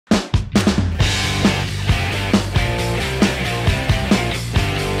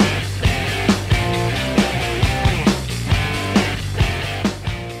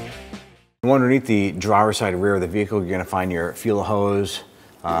Underneath the driver's side rear of the vehicle, you're going to find your fuel hose,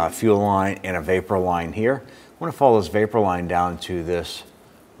 fuel line, and a vapor line here. I want to follow this vapor line down to this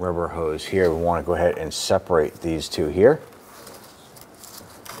rubber hose here. We want to go ahead and separate these two here.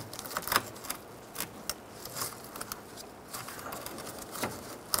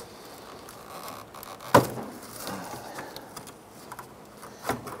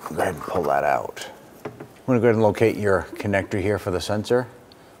 Go ahead and pull that out. I'm going to go ahead and locate your connector here for the sensor.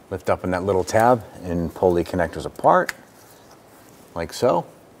 Lift up in that little tab and pull the connectors apart, like so.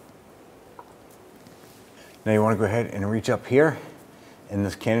 Now you want to go ahead and reach up here. In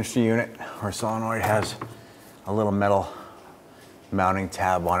this canister unit, our solenoid has a little metal mounting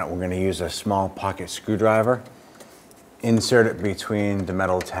tab on it. We're going to use a small pocket screwdriver. Insert it between the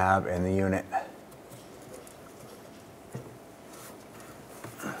metal tab and the unit.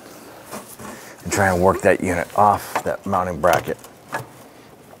 And try and work that unit off that mounting bracket.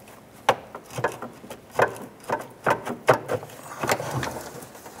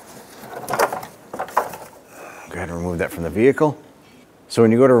 Go ahead and remove that from the vehicle. So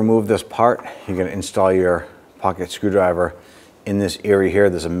when you go to remove this part, you're going to install your pocket screwdriver in this area here.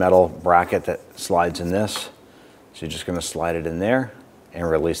 There's a metal bracket that slides in this. So you're just going to slide it in there and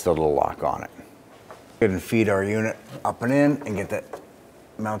release the little lock on it. Go ahead and feed our unit up and in and get that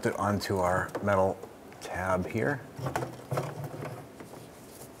mounted onto our metal tab here.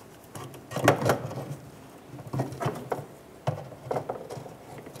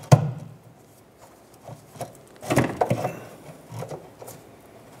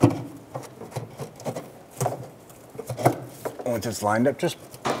 Once it's lined up, just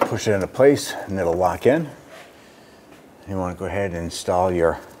push it into place and it'll lock in. You want to go ahead and install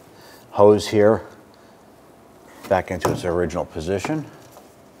your hose here back into its original position.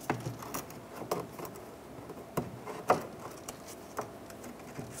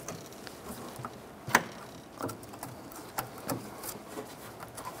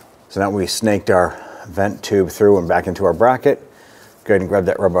 So now we snaked our vent tube through and back into our bracket. Go ahead and grab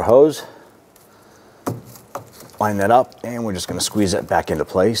that rubber hose, line that up, and we're just going to squeeze that back into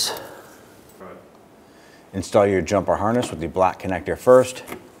place. Right. Install your jumper harness with the black connector first.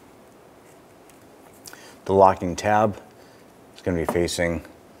 The locking tab is going to be facing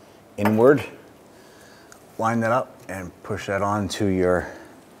inward. Line that up and push that onto your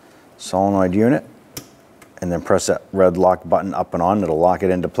solenoid unit, and then press that red lock button up and on. It'll lock it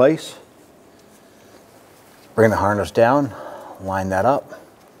into place. Bring the harness down, line that up,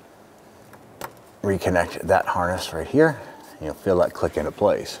 reconnect that harness right here, and you'll feel that click into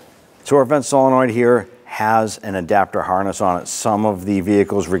place. So our vent solenoid here has an adapter harness on it. Some of the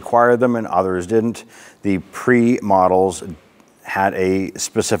vehicles require them and others didn't. The pre-models had a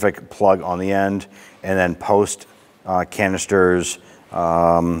specific plug on the end, and then post canisters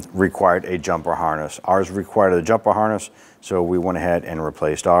required a jumper harness. Ours required a jumper harness, so we went ahead and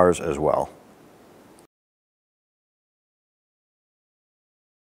replaced ours as well.